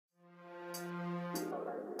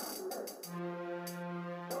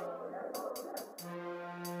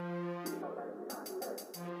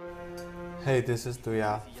Hey, this is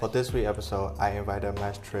Duya. For this week's episode, I invited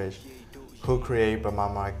Ms. Trish, who created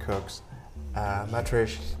Bamama Cooks. Ms.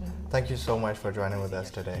 Trish, thank you so much for joining with us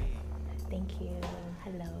today. Thank you.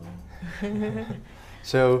 Hello.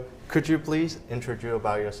 So, could you please introduce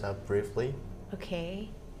about yourself briefly? Okay.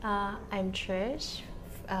 I'm Trish,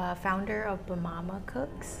 founder of Bamama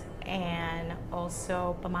Cooks and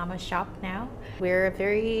also Bamama Shop now. We're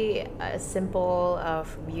very simple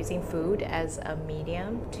of using food as a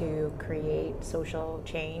medium to create social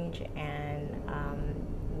change and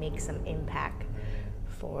make some impact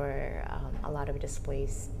for a lot of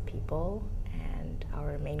displaced people. And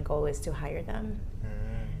our main goal is to hire them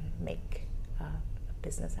and make a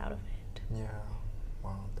business out of it. Yeah,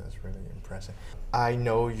 wow, that's really impressive. I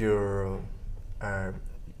know you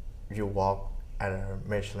work at a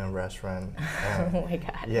Michelin restaurant. Oh my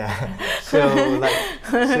God. Yeah. So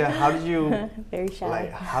how did you? Very shy.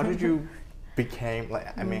 How did you became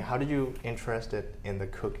how did you interested in the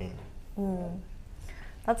cooking?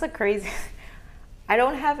 That's a crazy. I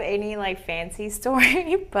don't have any fancy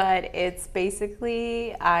story, but it's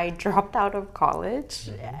basically I dropped out of college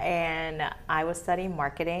and I was studying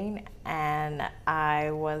marketing and I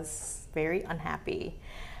was very unhappy.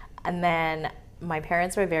 And then my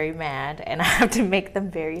parents were very mad and I have to make them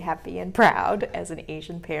very happy and proud as an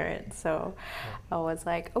Asian parent. So I was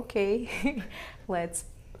like, okay, let's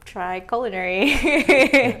try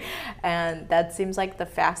culinary. And that seems like the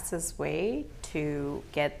fastest way to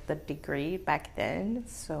get the degree back then.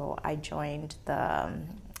 So I joined a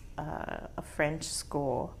French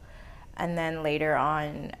school, and then later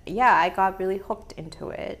on, I got really hooked into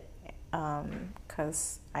it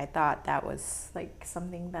because I thought that was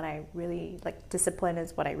something that I really discipline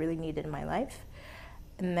is what I really needed in my life.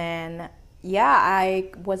 And then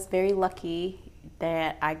I was very lucky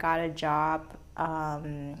that I got a job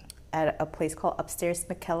at a place called Upstairs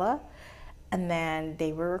McKella, and then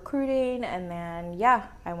they were recruiting, and then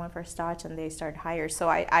I went for starch and they started hire. So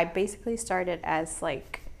I basically started as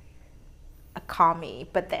a commie,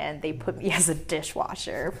 but then they put me as a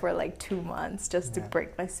dishwasher for 2 months just to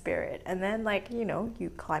break my spirit. And then you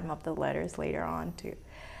climb up the letters later on too.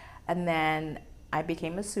 And then I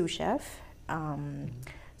became a sous chef.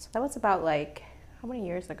 So that was about how many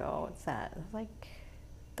years ago was that? It was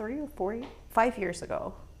 3 or 4, 5 years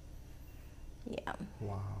ago. Yeah.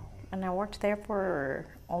 Wow. And I worked there for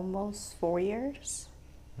almost 4 years.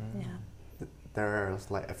 Yeah.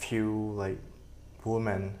 There's a few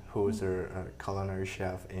women who's a culinary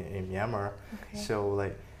chef in Myanmar. Okay.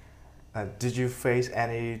 So did you face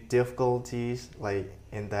any difficulties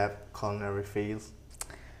in that culinary field?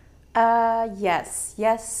 Yes.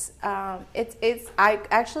 I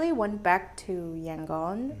actually went back to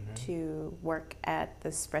Yangon to work at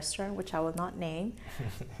this restaurant, which I will not name,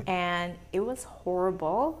 and it was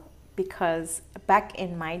horrible because back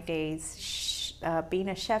in my days, being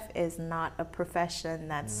a chef is not a profession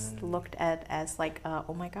that's looked at as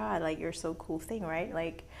oh my God, you're so cool thing,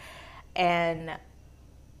 right? And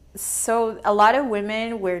so a lot of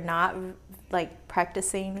women were not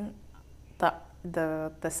practicing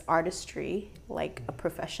this artistry a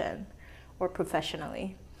profession or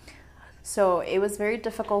professionally. So it was very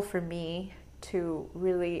difficult for me to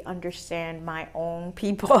really understand my own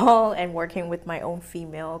people and working with my own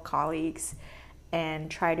female colleagues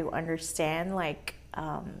and try to understand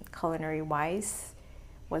culinary wise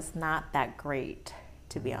was not that great,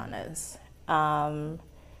 to be honest. But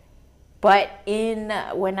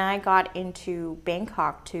when I got into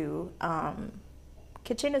Bangkok too,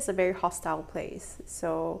 kitchen is a very hostile place.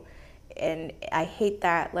 So, and I hate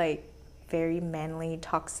that very manly,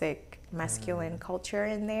 toxic, masculine culture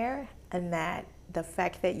in there, and that the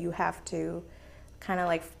fact that you have to kind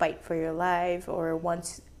of fight for your life. Or when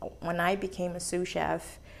I became a sous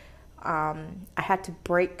chef, I had to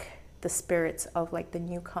break the spirits of the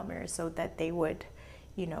newcomers so that they would,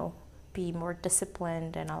 be more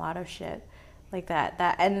disciplined and a lot of shit like that.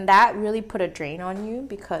 That really put a drain on you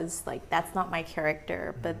because that's not my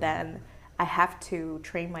character. But then I have to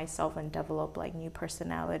train myself and develop new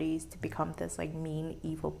personalities to become this mean,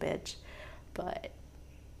 evil bitch. But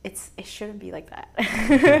it shouldn't be like that.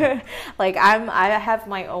 I have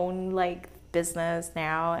my own business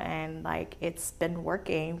now, and it's been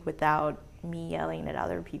working without me yelling at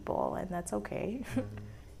other people, and that's okay.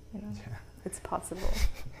 It's possible.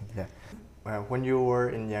 Yeah. When you were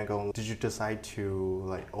in Yangon, did you decide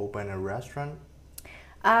to open a restaurant?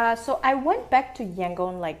 So I went back to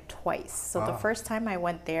Yangon twice. So the first time I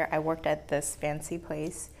went there, I worked at this fancy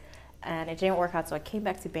place, and it didn't work out, so I came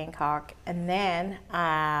back to Bangkok. And then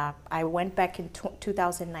I went back in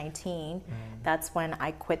 2019. That's when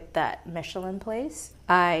I quit that Michelin place.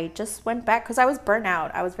 I just went back because I was burnt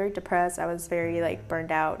out. I was very depressed. I was very like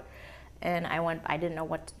burned out, and I didn't know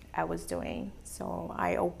what I was doing. So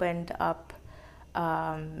I opened up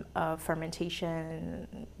a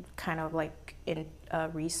fermentation kind of like in a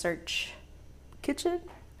research kitchen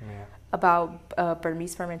about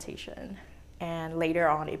Burmese fermentation. And later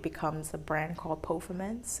on, it becomes a brand called Po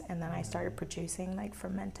Ferments, and then I started producing like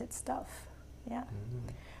fermented stuff. Yeah,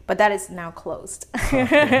 but that is now closed.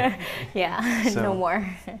 Yeah, so, no more.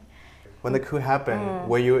 When the coup happened,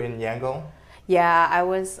 were you in Yangon? Yeah, I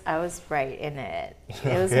was right in it.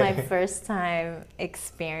 It was my first time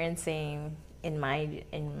experiencing in my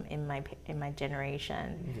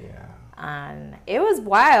generation. Yeah. And it was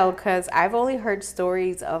wild because I've only heard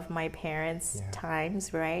stories of my parents'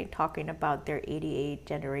 times, right? Talking about their 88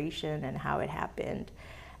 generation and how it happened.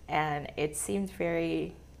 And it seems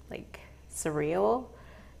very like surreal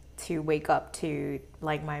to wake up to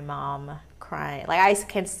like my mom crying. Like I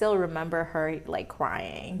can still remember her like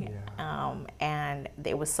crying. And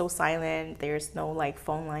it was so silent. There's no like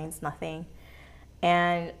phone lines, nothing.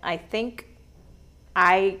 And I think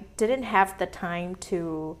I didn't have the time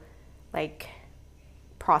to like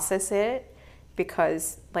process it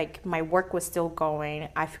because like my work was still going.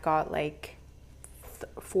 I've got like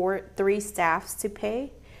three staffs to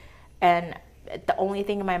pay, and the only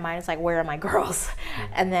thing in my mind is like, where are my girls?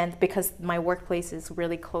 And then because my workplace is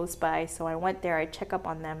really close by, so I went there, I check up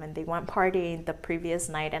on them, and they went partying the previous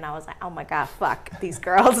night, and I was like, oh my god, fuck these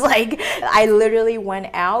girls. Like I literally went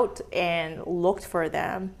out and looked for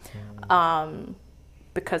them.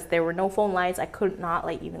 Because there were no phone lines, I could not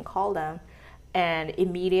like even call them. And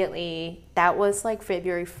immediately, that was like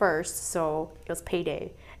February 1st, so it was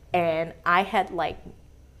payday. And I had like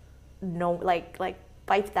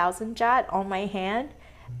 5,000 baht on my hand,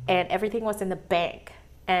 and everything was in the bank.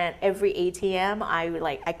 And every ATM,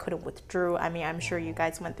 I couldn't withdraw. I mean, I'm sure you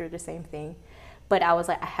guys went through the same thing. But I was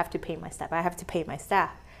like, I have to pay my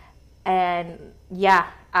staff. And yeah,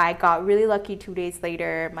 I got really lucky. 2 days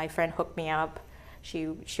later, my friend hooked me up. She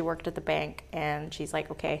worked at the bank, and she's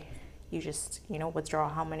like, okay, you just, withdraw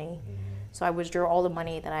how many. So I withdrew all the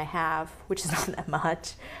money that I have, which is not that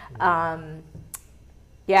much.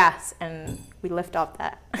 Yes, and we lived off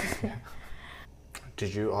that.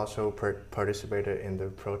 Did you also participate in the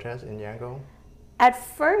protest in Yangon? At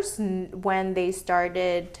first, when they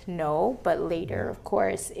started, no, but later, of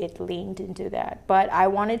course, it leaned into that. But I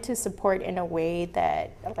wanted to support in a way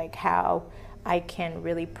that, like, how I can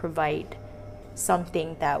really provide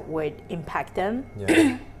something that would impact them.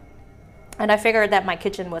 And I figured that my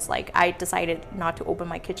kitchen was like, I decided not to open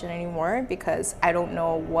my kitchen anymore because I don't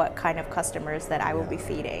know what kind of customers that I will be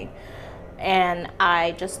feeding. And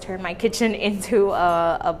I just turned my kitchen into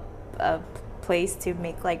a place to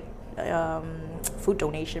make like food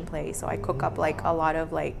donation place. So I cook up like a lot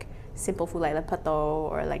of like simple food like lepato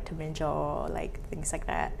or like taminjo, like things like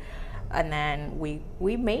that. And then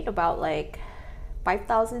we made about like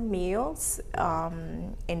 5,000 meals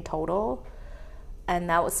in total, and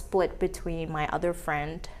that was split between my other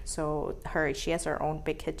friend. So she has her own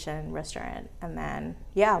big kitchen restaurant, and then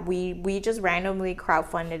we just randomly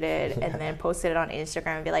crowdfunded it and then posted it on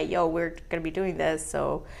Instagram and be like, yo, we're gonna be doing this,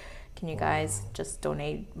 so can you guys just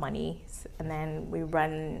donate money? And then we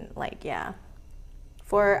run like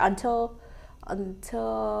for until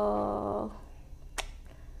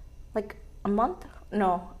like a month and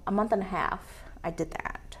a half. I did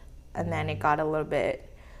that, and then it got a little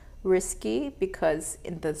bit risky because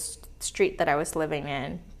in the street that I was living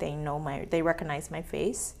in, they recognize my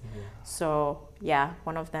face. So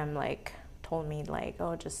one of them like told me like,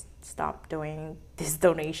 oh, just stop doing this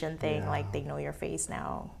donation thing. Like they know your face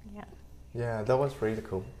now. Yeah, that was really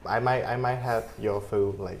cool. I might have your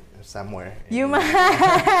food like somewhere. You might.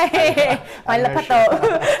 My lepato.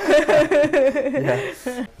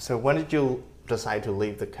 So when did you decide to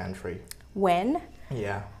leave the country? When?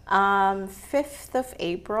 5th of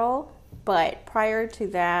April. But prior to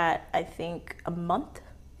that, I think a month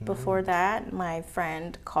before that, my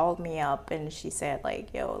friend called me up and she said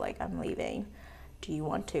like, yo, like I'm leaving. Do you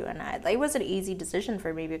want to? And it was an easy decision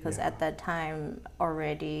for me because at that time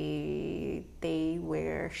already they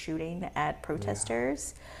were shooting at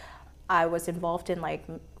protesters. I was involved in like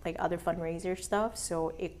other fundraiser stuff,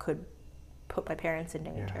 so it could put my parents in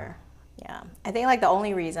danger. I think like the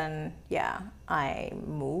only reason I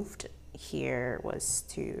moved here was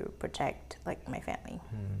to protect like my family.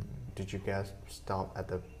 Did you guys stop at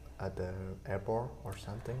the airport or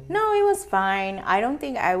something? No, it was fine. I don't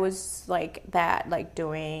think I was like that, like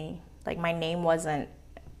doing like my name wasn't,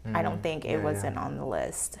 I don't think it Yeah, wasn't yeah. on the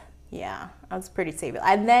list. Yeah, I was pretty safe.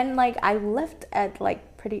 And then like I left at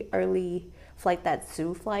like pretty early flight, that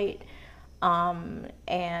zoo flight. And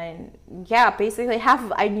yeah, basically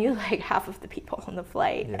I knew like half of the people on the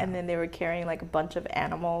flight, Yeah. and then they were carrying like a bunch of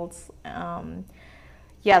animals.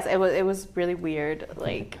 Yes, it was really weird.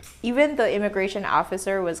 Like even the immigration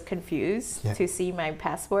officer was confused Yeah. to see my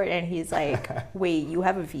passport, and he's like, "Wait, you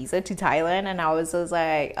have a visa to Thailand?" And I was just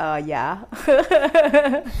like, "Yeah."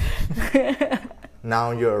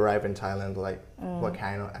 Now you arrive in Thailand, like what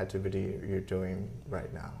kind of activity you're doing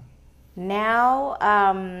right now? Now,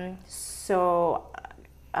 I'm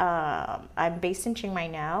based in Chiang Mai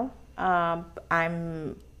now.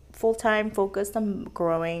 I'm full-time focused on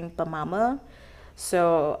growing Bamama.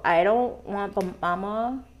 So I don't want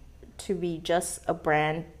Bamama to be just a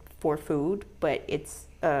brand for food, but it's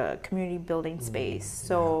a community building space.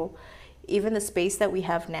 So even the space that we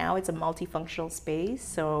have now, it's a multifunctional space.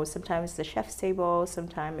 So sometimes it's a chef's table,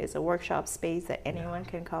 sometimes it's a workshop space that anyone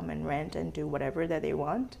can come and rent and do whatever that they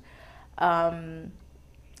want. And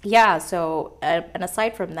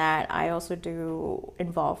aside from that, I also do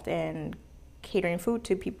involved in catering food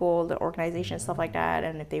to people, the organization, stuff like that.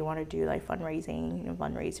 And if they want to do like fundraising,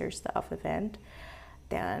 fundraiser stuff, event,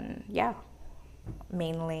 then yeah,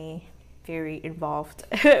 mainly very involved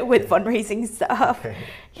with fundraising stuff. Okay.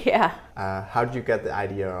 Yeah. How did you get the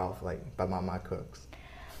idea of like Bamama Cooks?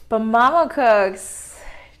 Bamama Cooks,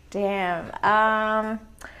 damn.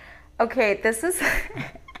 Okay, this is.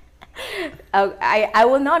 I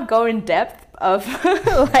will not go in depth of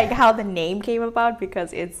like how the name came about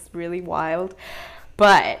because it's really wild.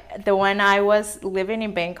 But when I was living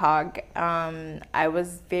in Bangkok, I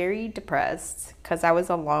was very depressed because I was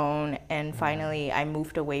alone, and finally I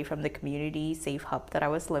moved away from the community safe hub that I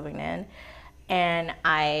was living in. And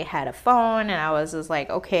I had a phone, and I was just like,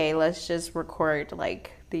 okay, let's just record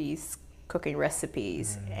like these cooking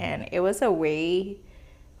recipes. And it was a way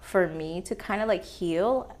for me to kind of like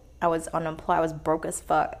heal. I was unemployed, I was broke as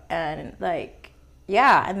fuck, and like,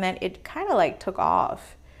 yeah, and then it kind of like took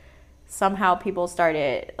off. Somehow people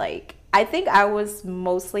started like, I think I was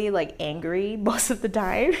mostly like angry most of the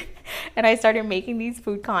time, and I started making these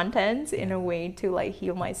food contents in a way to like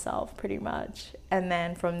heal myself pretty much. And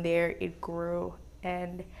then from there it grew,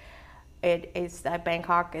 and it is that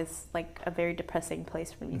Bangkok is like a very depressing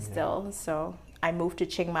place for me still. So I moved to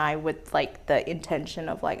Chiang Mai with like the intention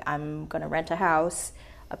of like, I'm gonna rent a house,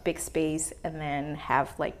 a big space, and then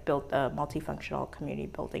have like built a multifunctional community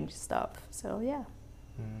building stuff. So yeah.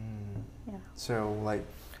 Yeah. So like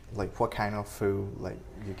what kind of food like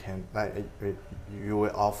you can like you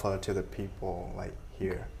will offer to the people like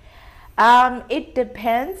here? It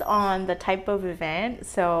depends on the type of event.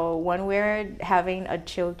 So when we're having a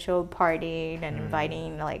chill party and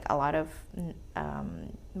inviting like a lot of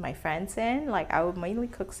my friends in, like I would mainly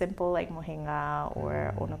cook simple like mohenga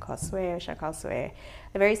or onokosue or shankosue,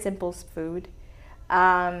 a very simple food.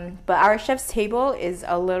 But our chef's table is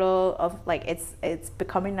a little of like it's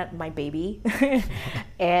becoming my baby.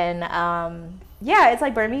 And yeah, it's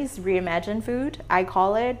like Burmese reimagined food, I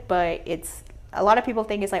call it, but it's a lot of people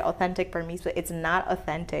think it's like authentic Burmese, but it's not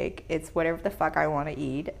authentic. It's whatever the fuck I want to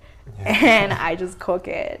eat. And I just cook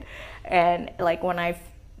it. And like when I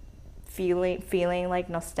feeling like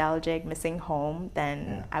nostalgic, missing home,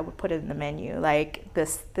 then I would put it in the menu. Like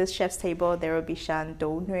this chef's table, there would be Shan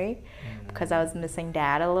Do Nui, because I was missing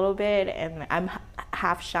dad a little bit, and I'm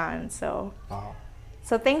half Shan, so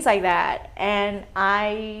so things like that. And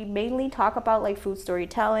I mainly talk about like food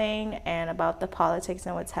storytelling and about the politics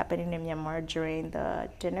and what's happening in Myanmar during the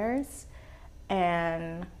dinners.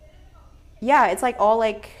 And yeah, it's like all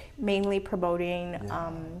like mainly promoting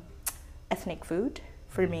ethnic food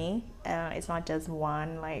for me. It's not just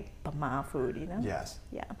one like Bama food, you know? Yes.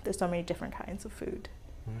 Yeah, there's so many different kinds of food.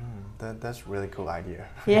 That's really cool idea.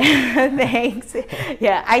 Yeah, thanks.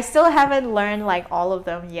 Yeah, I still haven't learned like all of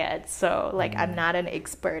them yet. So like I'm not an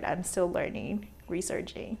expert. I'm still learning,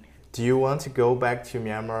 researching. Do you want to go back to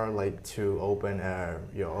Myanmar like to open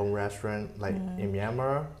your own restaurant like in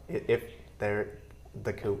Myanmar if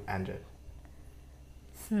the coup ended?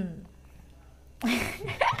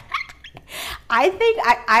 I think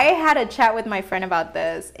I had a chat with my friend about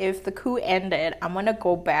this. If the coup ended, I'm gonna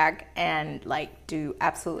go back and like do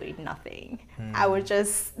absolutely nothing. I would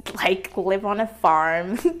just like live on a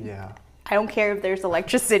farm. Yeah. I don't care if there's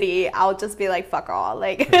electricity. I'll just be like, fuck all.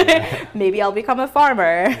 Like maybe I'll become a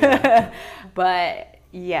farmer. But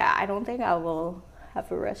yeah, I don't think I will have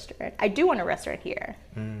a restaurant. I do want a restaurant here.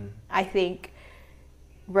 I think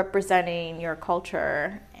representing your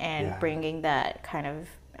culture and bringing that kind of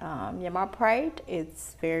Myanmar pride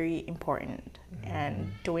is very important,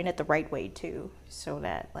 and doing it the right way too, so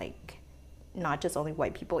that like not just only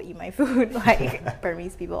white people eat my food, like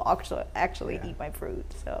Burmese people actually eat my food.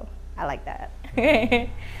 So I like that.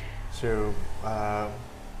 So,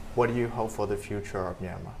 what do you hope for the future of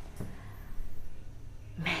Myanmar?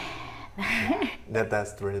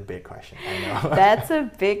 That's a really big question. I know. That's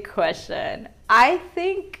a big question. I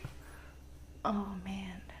think, oh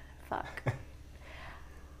man, fuck.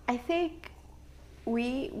 I think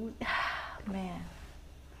man,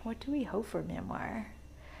 what do we hope for Myanmar?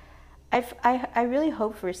 I really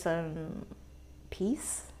hope for some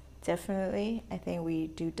peace, definitely. I think we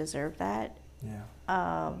do deserve that. Yeah.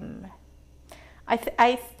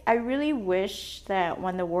 I really wish that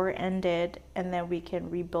when the war ended and then we can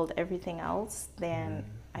rebuild everything else, then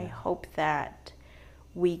I hope that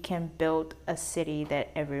we can build a city that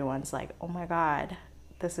everyone's like, oh my God,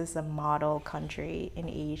 this is a model country in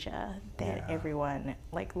Asia, that everyone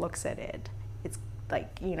like looks at it. It's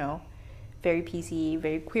like, you know, very PC,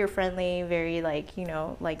 very queer friendly, very like, you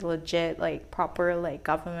know, like legit, like proper like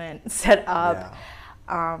government set up.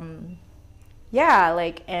 Yeah,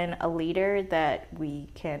 like, and a leader that we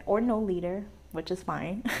can, or no leader, which is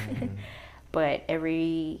fine, but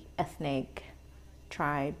every ethnic,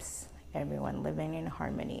 tribes, everyone living in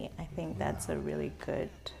harmony. I think that's a really good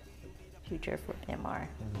future for Myanmar.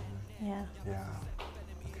 Yeah. Yeah.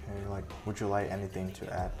 Okay, like, would you like anything to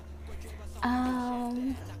add?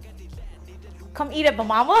 Come eat at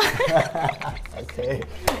Bamama. Okay.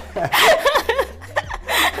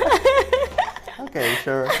 Okay,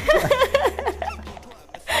 sure.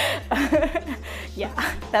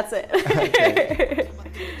 Yeah, that's it. Okay.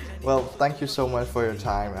 Well, thank you so much for your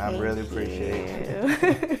time. I really appreciate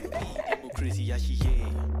it.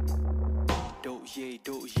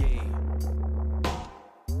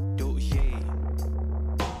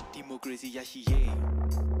 Democracy,